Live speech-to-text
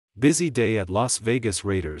Busy day at Las Vegas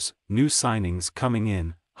Raiders, new signings coming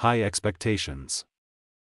in, high expectations.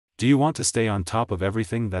 Do you want to stay on top of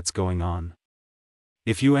everything that's going on?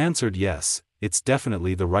 If you answered yes, it's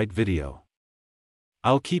definitely the right video.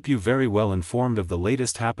 I'll keep you very well informed of the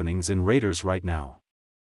latest happenings in Raiders right now.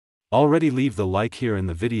 Already leave the like here in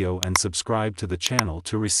the video and subscribe to the channel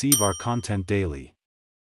to receive our content daily.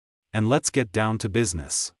 And let's get down to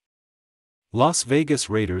business. Las Vegas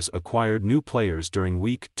Raiders acquired new players during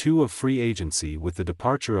Week 2 of free agency with the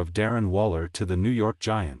departure of Darren Waller to the New York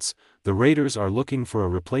Giants. The Raiders are looking for a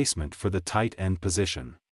replacement for the tight end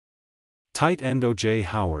position. Tight end O.J.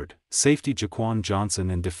 Howard, safety Jaquan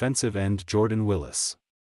Johnson and defensive end Jordan Willis.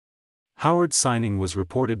 Howard's signing was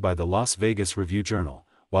reported by the Las Vegas Review-Journal,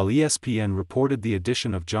 while ESPN reported the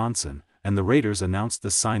addition of Johnson, and the Raiders announced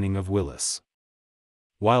the signing of Willis.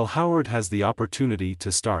 While Howard has the opportunity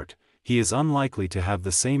to start, he is unlikely to have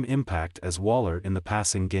the same impact as Waller in the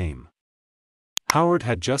passing game. Howard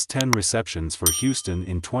had just 10 receptions for Houston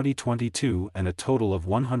in 2022 and a total of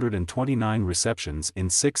 129 receptions in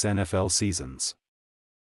 6 NFL seasons.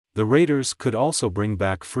 The Raiders could also bring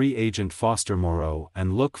back free agent Foster Moreau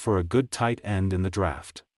and look for a good tight end in the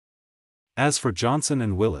draft. As for Johnson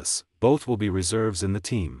and Willis, both will be reserves in the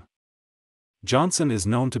team. Johnson is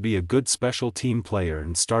known to be a good special team player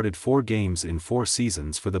and started 4 games in 4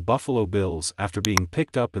 seasons for the Buffalo Bills after being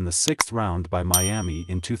picked up in the 6th round by Miami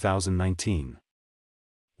in 2019.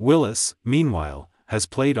 Willis, meanwhile, has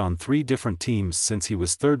played on 3 different teams since he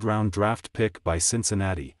was 3rd-round draft pick by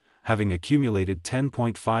Cincinnati, having accumulated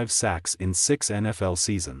 10.5 sacks in 6 NFL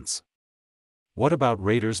seasons. What about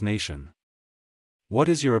Raiders Nation? What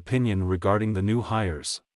is your opinion regarding the new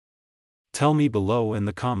hires? Tell me below in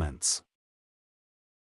the comments.